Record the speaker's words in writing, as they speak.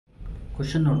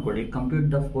Question ನೋಡ್ಕೊಳ್ಳಿ. Compute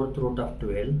the 4th root of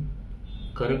 12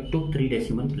 correct to 3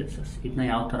 decimal places. ಇದನ್ನ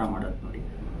ಯಾವ ಥರ ಮಾಡೋದು ನೋಡಿ.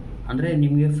 ಅಂದರೆ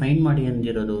ನಿಮಗೆ ಫೈಂಡ್ ಮಾಡಿ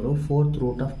ಅಂದಿರೋದವರು 4th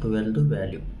ರೂಟ್ ಆಫ್ 12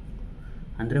 ವ್ಯಾಲ್ಯೂ.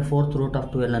 ಅಂದರೆ 4th ರೂಟ್ ಆಫ್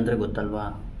 12 ಅಂದರೆ ಗೊತ್ತಲ್ವಾ,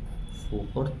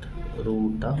 4th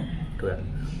ರೂಟ್ ಆಫ್ 12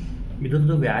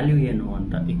 ಇದ್ರದ್ದು ವ್ಯಾಲ್ಯೂ ಏನು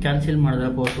ಅಂತ. ಈಗ ಕ್ಯಾಲ್ಸಿಲ್ ಮಾಡಿದ್ರೆ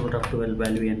 4th ರೂಟ್ ಆಫ್ 12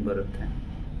 ವ್ಯಾಲ್ಯೂ ಏನು ಬರುತ್ತೆ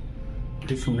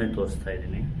ಇದು ಸುಮ್ಮನೆ ತೋರಿಸ್ತಾ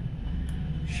ಇದ್ದೀನಿ.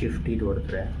 ಶಿಫ್ಟ್ ಇದು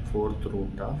ಹೊಡೆದ್ರೆ 4th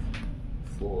ರೂಟ್ ಆಫ್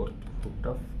 12.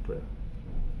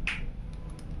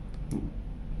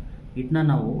 ಇದನ್ನ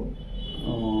ನಾವು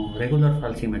ರೆಗ್ಯುಲರ್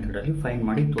ಫಾಲ್ಸಿ ಮೆಥಡಲ್ಲಿ ಫೈಂಡ್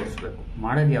ಮಾಡಿ ತೋರಿಸ್ಬೇಕು.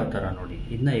 ಮಾಡೋದು ಯಾವ ಥರ ನೋಡಿ.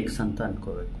 ಇದನ್ನ ಎಕ್ಸ್ ಅಂತ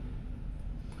ಅಂದ್ಕೋಬೇಕು.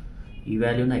 ಈ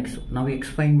ವ್ಯಾಲ್ಯೂನ ಎಕ್ಸ್. ನಾವು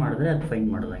ಎಕ್ಸ್ ಫೈಂಡ್ ಮಾಡಿದ್ರೆ ಅದು ಫೈಂಡ್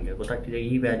ಮಾಡೋದಂಗೆ ಗೊತ್ತಾಗ್ತಿದೆ.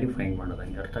 ಈ ವ್ಯಾಲ್ಯೂ ಫೈಂಡ್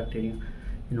ಮಾಡೋದಂಗೆ ಅರ್ಥ ಆಗ್ತಿದೆಯಾ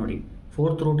ನೋಡಿ.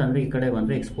 4th ರೂಟ್ ಅಂದರೆ ಈ ಕಡೆ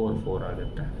ಬಂದರೆ x⁴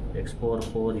 ಆಗುತ್ತೆ. x⁴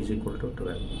 is equal to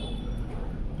 12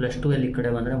 plus 12 ಈ ಕಡೆ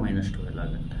ಬಂದರೆ -12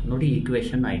 ಆಗುತ್ತೆ. ನೋಡಿ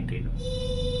ಈಕ್ವೇಷನ್ ಆಯಿತು ಇದು.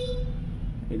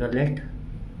 ಈಗ ಲೆಟ್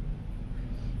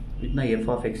ಇದನ್ನ f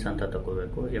ಆಫ್ ಎಕ್ಸ್ ಅಂತ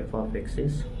ತಗೋಬೇಕು. f of X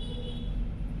is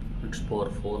x⁴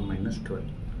 -12.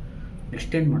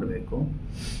 Next ಏನು ಮಾಡಬೇಕು,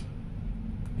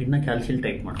 ಇದನ್ನ ಕ್ಯಾಲ್ಸಿಲ್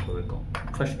ಟೈಪ್ ಮಾಡ್ಕೋಬೇಕು.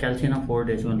 ಫಸ್ಟ್ ಕ್ಯಾಲ್ಸಿನ 4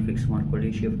 ಡೆಸಿಮಲ್ ಫಿಕ್ಸ್ ಮಾಡ್ಕೊಳ್ಳಿ.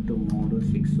 ಶಿಫ್ಟ್ 3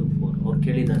 6 4. ಅವ್ರು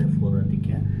ಕೇಳಿದ್ದಾರೆ 4,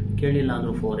 ಅದಕ್ಕೆ ಕೇಳಿಲ್ಲ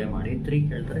ಅಂದರೂ 4 ಮಾಡಿ. 3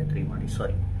 ಕೇಳ್ತಾರೆ 3 ಮಾಡಿ.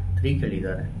 ಸಾರಿ 3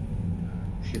 ಕೇಳಿದ್ದಾರೆ.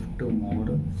 ಶಿಫ್ಟ್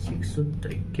 3 6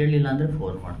 3 ಕೇಳಿಲ್ಲ ಅಂದರೆ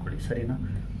 4 ಮಾಡ್ಕೊಳ್ಳಿ. ಸರಿನಾ.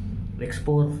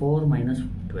 x⁴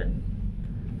 -12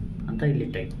 ಅಂತ ಇಲ್ಲಿ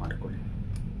ಟೈಪ್ ಮಾಡ್ಕೊಳ್ಳಿ.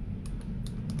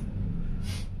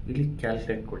 ಇಲ್ಲಿ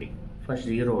ಕ್ಯಾಲ್ಕುಲೇಟ್ ಕೊಡಿ. ಫಸ್ಟ್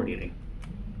 0 ಹೊಡೀರಿ.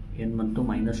 ಏನು ಬಂತು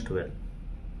 -12.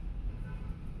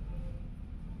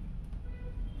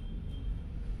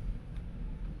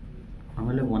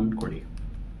 ಆಮೇಲೆ 1 ಕೊಡಿ.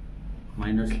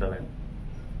 -11.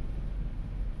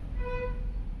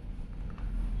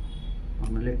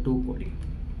 ಆಮೇಲೆ 2 ಕೊಡಿ.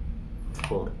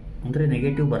 4. ಅಂದರೆ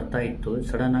ನೆಗೆಟಿವ್ ಬರ್ತಾ ಇತ್ತು,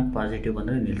 ಸಡನ್ನಾಗಿ ಪಾಸಿಟಿವ್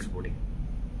ಬಂದರೆ ನಿಲ್ಲಿಸ್ಬಿಡಿ.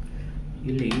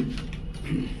 ಇಲ್ಲಿ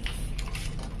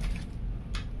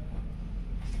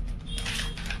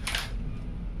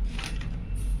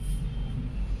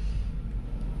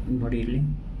ನೋಡಿ, ಇಲ್ಲಿ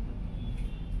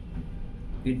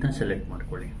ಇದನ್ನ ಸೆಲೆಕ್ಟ್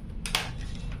ಮಾಡ್ಕೊಳ್ಳಿ.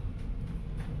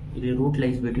 ಇಲ್ಲಿ ರೂಟ್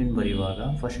ಲೈಸ್ ಬಿಟ್ವೀನ್ ಬರೆಯುವಾಗ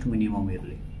ಫಸ್ಟ್ ಮಿನಿಮಮ್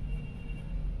ಇರಲಿ.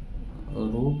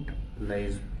 Root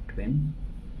lies between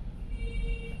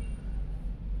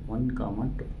 1,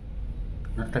 2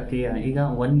 ಅರ್ಥಕ್ಕಿದೆಯಾ. ಈಗ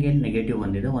 1ಗೆ ನೆಗೆಟಿವ್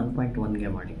ಬಂದಿದೆ, 1.1ಗೆ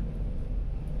ಮಾಡಿ.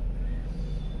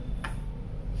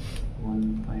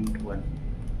 1.1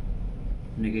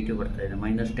 ನೆಗೆಟಿವ್ ಬರ್ತಾ ಇದೆ,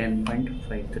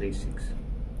 -10.536.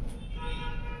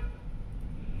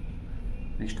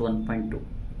 ನೆಕ್ಸ್ಟ್ 1.2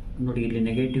 ನೋಡಿ, ಇಲ್ಲಿ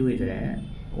ನೆಗೆಟಿವ್ ಇದೆ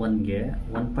 1ಗೆ.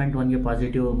 1.1ಗೆ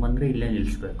ಪಾಸಿಟಿವ್ ಬಂದರೆ ಇಲ್ಲೇ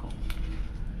ನಿಲ್ಲಿಸ್ಬೇಕು.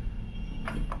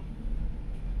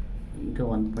 ಈಗ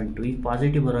 1.2 ಈಗ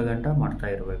ಪಾಸಿಟಿವ್ ಬರೋ ಗಂಟ ಮಾಡ್ತಾ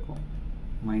ಇರಬೇಕು.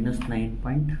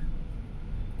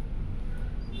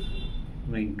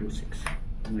 -9.926.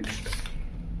 ನೆಕ್ಸ್ಟ್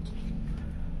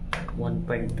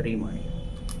 1.3 ಮಾಡಿ.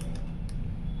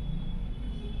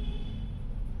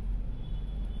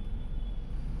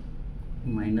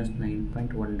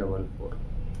 -9.144.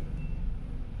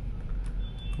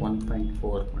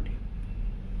 1.4 ಮಾಡಿ.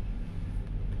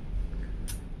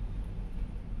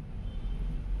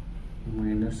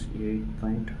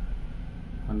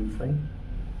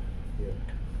 -8.158.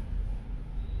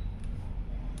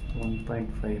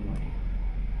 1.5 ಮಾಡಿ.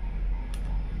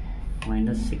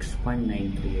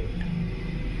 -6.938.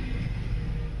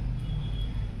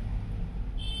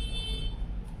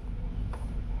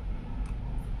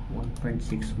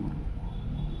 1.6 ಮಾಡಿ.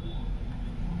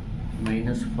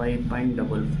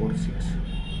 -5.446.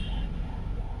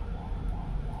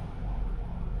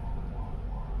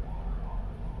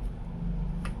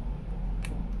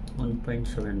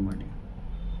 1.7 ಮಾಡಿ.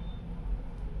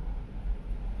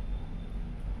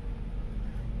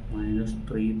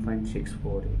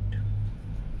 -3.648.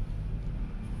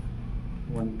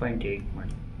 1.8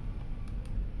 ಮಾಡಿ.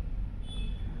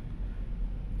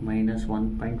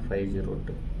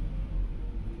 -1.502.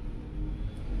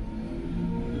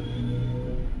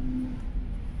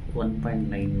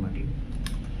 1.9 ಮಾಡಿ.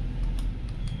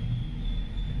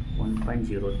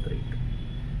 1.03.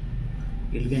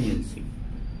 ಇಲ್ಲಿಗೆ ನಿಲ್ಲಿಸಿ.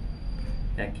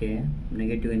 ಯಾಕೆ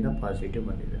ನೆಗೆಟಿವ್ ಇಂದ ಪಾಸಿಟಿವ್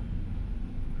ಬಂದಿದೆ.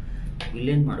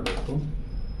 ಇಲ್ಲೇನು ಮಾಡಬೇಕು,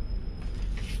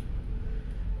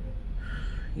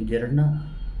 ಇದೆರಡನ್ನ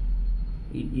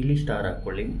ಇಲ್ಲಿ ಸ್ಟಾರ್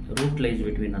ಹಾಕ್ಕೊಳ್ಳಿ. ರೂಟ್ ಲೈಸ್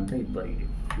ಬಿಟ್ವೀನ್ ಅಂತ ಇದು ಬರೀರಿ.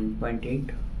 1.8,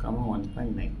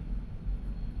 1.9.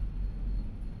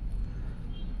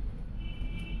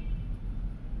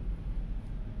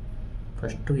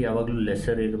 ಫಸ್ಟು ಯಾವಾಗಲೂ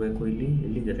ಲೆಸರ್ ಇರಬೇಕು,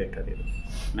 ಇಲ್ಲಿ ಗ್ರೇಟರ್ ಇರಬೇಕು.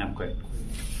 ಜ್ಞಾಪಕ ಇಟ್ಕೊಳ್ಳಿ.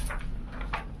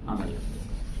 ಆಮೇಲೆ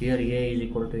here A is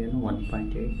equal to ಏನು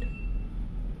 1.8.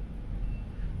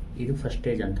 ಇದು ಫಸ್ಟ್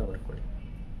ಸ್ಟೇಜ್ ಅಂತ ಬರ್ಕೊಳ್ಳಿ.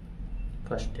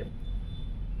 First step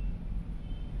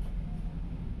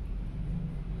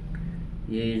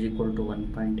A is equal to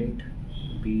 1.8,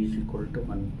 B is equal to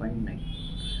 1.9.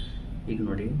 ಈಗ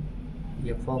ನೋಡಿ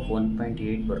ಎಫ್ ಆಫ್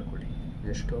 1.8 ಬರ್ಕೊಳ್ಳಿ,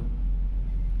 ಎಷ್ಟು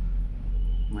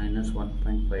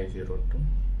 -1.502.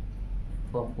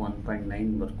 ಎಫ್ ಆಫ್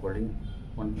 1.9 ಬರ್ಕೊಳ್ಳಿ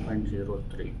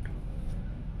 1.032.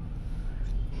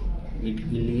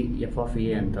 ಇಲ್ಲಿ ಎಫ್ ಆಫ್ ಎ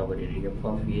ಅಂತ ಬರೀರಿ. F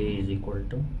of A is equal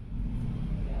to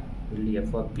ಇಲ್ಲಿ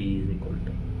F of B is equal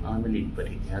to, ಆಮೇಲೆ ಇದು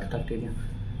ಬರೀರಿ. ಅರ್ಥ ಆಗ್ತಿದೆಯಾ?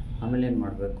 ಆಮೇಲೆ ಏನು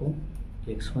ಮಾಡಬೇಕು,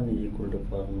 x1 is equal to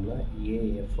formula A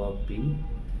F of B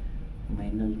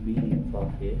minus B F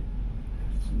of A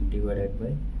divided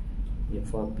by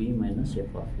F of B minus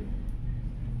F of A.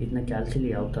 ಇದನ್ನ ಕ್ಯಾಲ್ಸಿಲಿ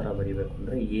ಯಾವ ಥರ ಬರೀಬೇಕು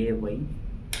ಅಂದರೆ ಎ ವೈ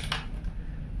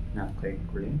ಜ್ಞಾಪಕ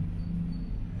ಇಟ್ಕೊಳ್ಳಿ,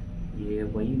 A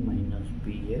Y minus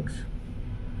B X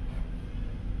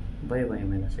by Y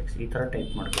minus X, ಈ ಥರ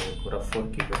type ಮಾಡ್ಕೋಬೇಕು. ರಫ್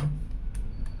ವರ್ಕ್ ಇದು.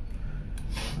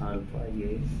 Alpha A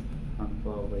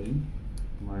alpha Y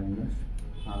minus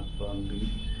alpha B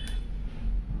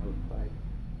alpha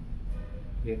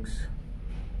X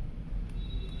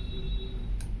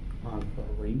alpha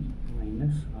Y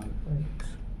minus alpha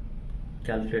X.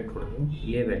 Calculate ಹೊಡೆದು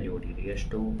ಎ ವ್ಯಾಲ್ಯೂ ಹೊಡೀರಿ,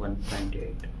 ಎಷ್ಟು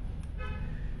 1.8.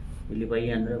 ಇಲ್ಲಿ Y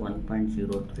ಅಂದರೆ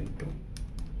 1.032,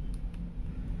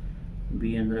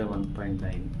 ಬಿ ಅಂದರೆ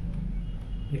 1.9,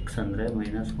 X ಅಂದರೆ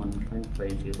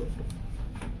 -1.502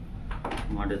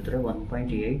 ಮಾಡಿದ್ರೆ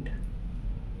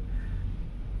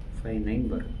 1.859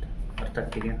 ಬರುತ್ತೆ. ಅರ್ಥ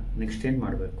ಆಗ್ತಿದೆಯಾ? ನೆಕ್ಸ್ಟ್ ಏನು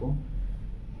ಮಾಡಬೇಕು,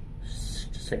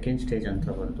 ಸೆಕೆಂಡ್ ಸ್ಟೇಜ್ ಅಂತ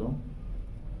ಬರೆದು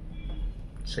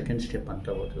ಸೆಕೆಂಡ್ ಸ್ಟೆಪ್ ಅಂತ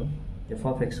ಬರೆದು ಎಫ್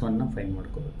ಆಫ್ x1ನ ಫೈಂಡ್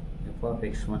ಮಾಡ್ಕೋಬೇಕು. ಎಫ್ ಆಫ್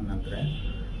x1 ಅಂದರೆ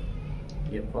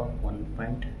ಎಫ್ ಆಫ್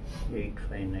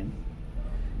 1.859.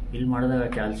 ಇಲ್ಲಿ ಮಾಡಿದಾಗ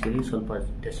ಕ್ಯಾಲ್ಸಿಲಿ ಸ್ವಲ್ಪ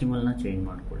ಡೆಸಿಮಲ್ನ ಚೇಂಜ್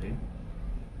ಮಾಡ್ಕೊಳ್ಳಿ.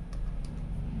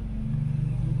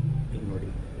 ಇಲ್ಲಿ ನೋಡಿ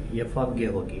ಎಫ್ ಆಫ್ಗೆ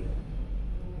ಹೋಗಿ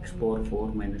x power 4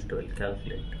 minus 12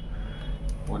 calculate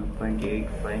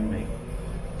 1.859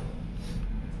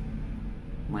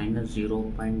 minus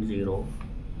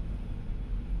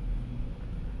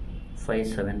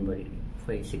 0.057 ಬರೀರಿ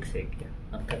 568ಗೆ.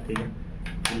 ಅರ್ಥ ಆಗ್ತಿದೆ?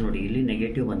 ಇಲ್ಲಿ ನೋಡಿ ಇಲ್ಲಿ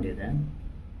ನೆಗೆಟಿವ್ ಬಂದಿದೆ,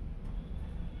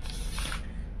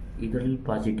 ಇದರಲ್ಲಿ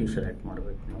ಪಾಸಿಟಿವ್ ಸೆಲೆಕ್ಟ್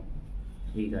ಮಾಡಬೇಕು ನಾವು.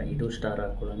 ಈಗ ಇದು ಸ್ಟಾರ್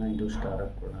ಹಾಕ್ಕೊಳ್ಳೋಣ, ಇದು ಸ್ಟಾರ್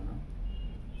ಹಾಕ್ಕೊಳ್ಳೋಣ.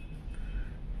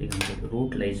 ಈಗ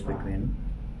root lies between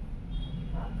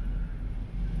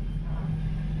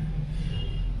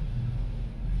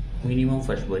minimum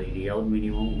first ಬರೀರಿ. ಯಾವ್ದು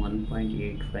ಮಿನಿಮಮ್?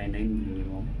 1.859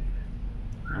 ಮಿನಿಮಮ್.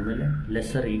 ಆಮೇಲೆ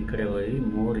ಲೆಸ್ಸರ್ ಈ ಕಡೆ ಬರೀರಿ,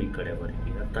 ಮೋರ್ ಈ ಕಡೆ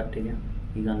ಬರೀರಿ. ಅರ್ಥ ಆಗ್ತಿದೆಯಾ?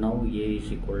 ಈಗ ನಾವು A is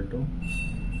equal to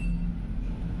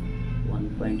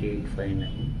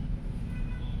 1.859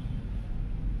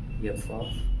 F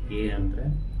of A ಅಂದರೆ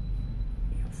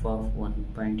ಎಫ್ ಆಫ್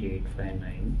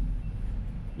 1.859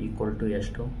 ಈಕ್ವಲ್ ಟು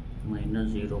ಎಷ್ಟು?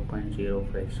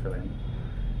 -0.057.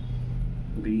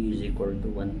 B is equal to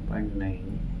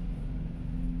 1.9.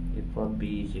 F of B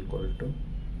is equal to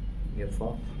F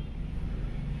of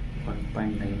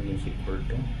 1.9 is equal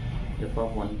to F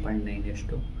of 1.9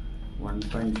 ಎಷ್ಟು?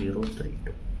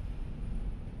 1.032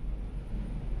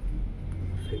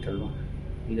 ಆಯ್ತಲ್ವಾ?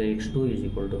 ಈಗ x2 is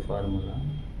equal to formula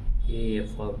A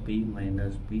F of B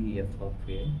minus B F of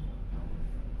A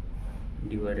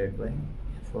divided by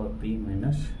F of B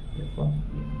minus F of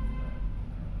A.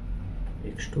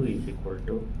 x2 is equal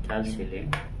to ಕ್ಯಾಲ್ಸಿಲಿ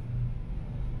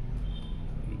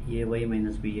A Y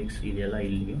minus B X ಇದೆಲ್ಲ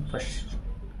ಇಲ್ಲಿಗೆ first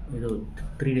ಇದು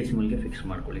 3 ಡೆಸಿಮಲ್ಗೆ fix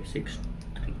ಮಾಡ್ಕೊಳ್ಳಿ,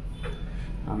 6.3.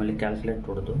 ಆಮೇಲೆ calculate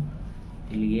ಹೊಡೆದು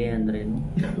ಇಲ್ಲಿ A ಅಂದ್ರೇನು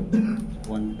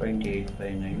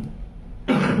 1.859,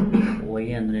 Y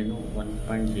ಅಂದ್ರೇನು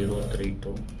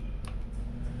 1.032,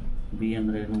 B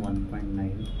ಅಂದ್ರೇನು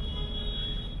 1.9,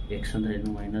 ಎಕ್ಸ್ ಅಂದ್ರೇನು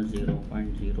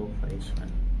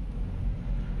 -0.057,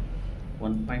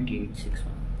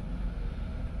 1.861.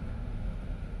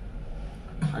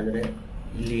 ಆದರೆ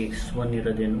ಇಲ್ಲಿ x1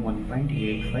 ಇರೋದೇನು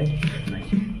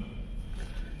 1.859.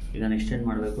 ಈಗ ನೆಕ್ಸ್ಟ್ ಏನು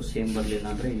ಮಾಡಬೇಕು? ಸೇಮ್ ಬರಲಿಲ್ಲ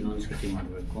ಅಂದರೆ ಇನ್ನೊಂದು ಸತಿ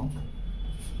ಮಾಡಬೇಕು.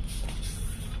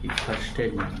 ಈಗ ಫಸ್ಟ್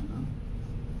ಸ್ಟೇಜ್ ಮಾಡೋಣ.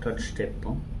 ಥರ್ಡ್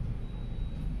ಸ್ಟೆಪ್ಪು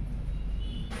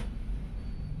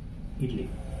ಇಲ್ಲಿ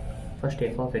ಫಸ್ಟ್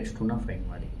ಎಫ್ ಆಫ್ x2ನ ಫೈಂಡ್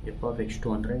ಮಾಡಿ. ಎಫ್ ಆಫ್ x2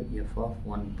 ಅಂದರೆ ಎಫ್ ಆಫ್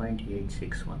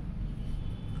 1.861.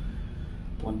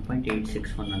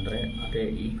 1.861 ಅಂದರೆ ಅದೇ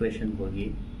ಈಕ್ವೇಷನ್ಗೆ ಹೋಗಿ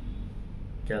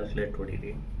ಕ್ಯಾಲ್ಕುಲೇಟ್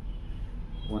ಹೊಡೀರಿ,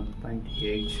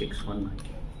 1.861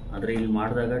 ಹಾಕಿ. ಆದರೆ ಇಲ್ಲಿ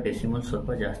ಮಾಡಿದಾಗ ಡೆಸಿಮಲ್ ಸ್ವಲ್ಪ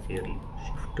ಜಾಸ್ತಿ ಇರಲಿ.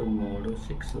 Shift mode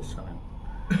 6 7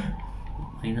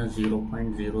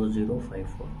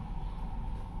 -0.0054.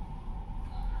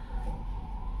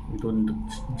 ಇದೊಂದು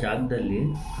ಜಾಗದಲ್ಲಿ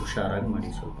ಹುಷಾರಾಗಿ ಮಾಡಿ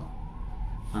ಸ್ವಲ್ಪ.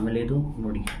 ಆಮೇಲೆ ಇದು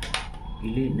ನೋಡಿ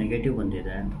ಇಲ್ಲಿ ನೆಗೆಟಿವ್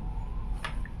ಬಂದಿದೆ,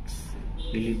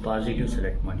 ಇಲ್ಲಿ ಪಾಸಿಟಿವ್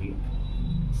ಸೆಲೆಕ್ಟ್ ಮಾಡಿ.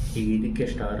 ಈಗ ಇದಕ್ಕೆ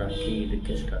ಸ್ಟಾರ್ ಹಾಕಿ,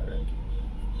 ಇದಕ್ಕೆ star hockey.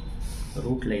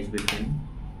 Root lies between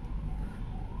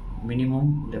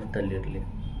minimum ಲೆಫ್ಟಲ್ಲಿರಲಿ,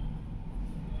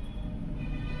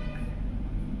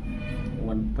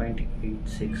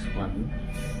 1.861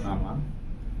 comma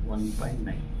 1.9.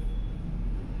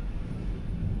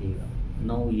 Here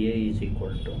now A is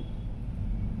equal to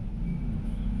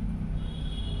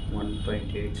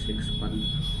 1.861,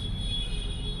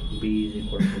 B is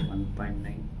equal to 1.9.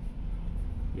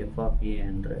 F of A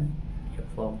andre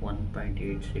f of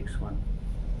 1.861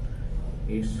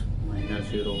 is minus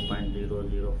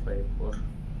 0.0054.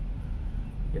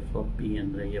 F of B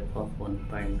andre f of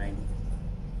 1.9.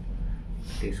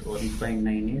 This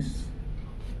 1.9 is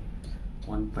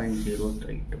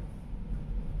 1.032.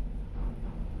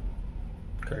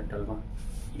 Correct alva?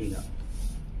 Iga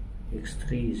x3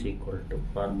 is equal to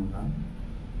formula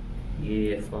A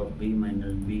f of B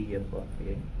minus B f of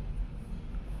A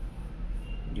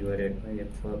divided by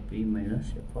f of B minus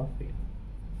f of A.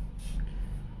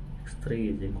 x3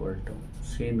 is equal to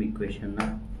same equation na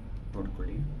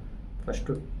ನೋಡ್ಕೊಳ್ಳಿ. First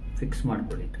fix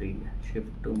ಮಾಡ್ಕೊಳ್ಳಿ 3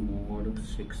 shift mode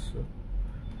 6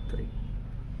 3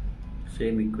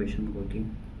 same equation ಹೋಗಿ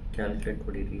calculate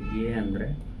ಹೊಡೀರಿ. A ಅಂದರೆ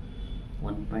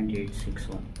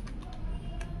 1.861,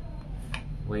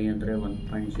 y ಅಂದರೆ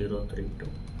 1.032,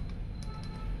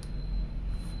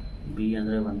 B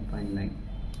ಅಂದರೆ 1.9,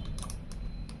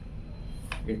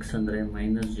 X ಅಂದರೆ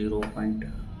minus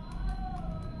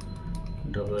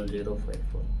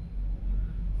 0.0054,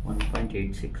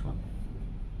 1.861.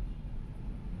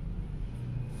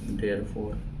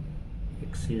 Therefore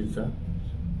x is the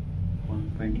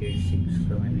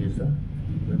 1.867 is the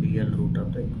real root of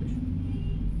the equation.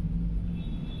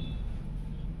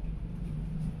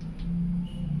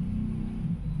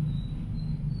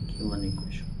 Given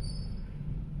equation.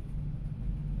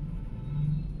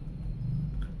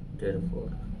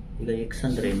 Therefore ಈಗ x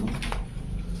ಅಂದ್ರೆ ಏನು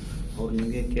ಅವ್ರು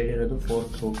ನಿಮಗೆ ಕೇಳಿರೋದು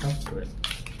 4th root of 12.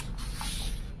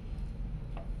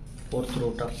 4th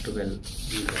root of 12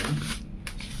 ಈಗ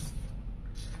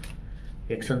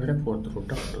x ಅಂದರೆ 4th root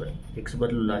of 12. x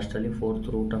ಬದಲು ಲಾಸ್ಟಲ್ಲಿ 4th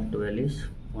root of 12 is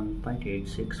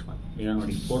 1.861. ಈಗ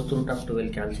ನೋಡಿ 4th root of 12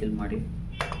 ಕ್ಯಾನ್ಸಲ್ ಮಾಡಿ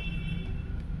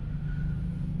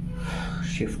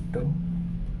ಶಿಫ್ಟ್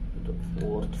ಇದು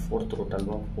 4th root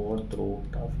ಅಲ್ವಾ, 4th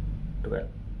root of 12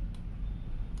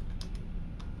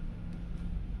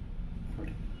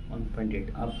 ನೋಡಿ 1.8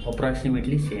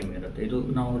 ಅಪ್ರಾಕ್ಸಿಮೇಟ್ಲಿ ಸೇಮ್ ಇರುತ್ತೆ. ಇದು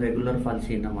ನಾವು ರೆಗ್ಯುಲರ್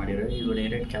ಫಾಲ್ಸಿಯಿಂದ ಮಾಡಿರೋದು, ಇದು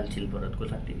ಡೈರೆಕ್ಟ್ ಕ್ಯಾಲ್ಸಿಲ್ ಬರೋದು.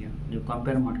 ಗೊತ್ತಾಗ್ತಿದೆಯಾ? ನೀವು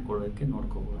ಕಂಪೇರ್ ಮಾಡ್ಕೊಳ್ಳೋಕ್ಕೆ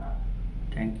ನೋಡ್ಕೋಬೋದು.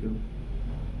 Thank you.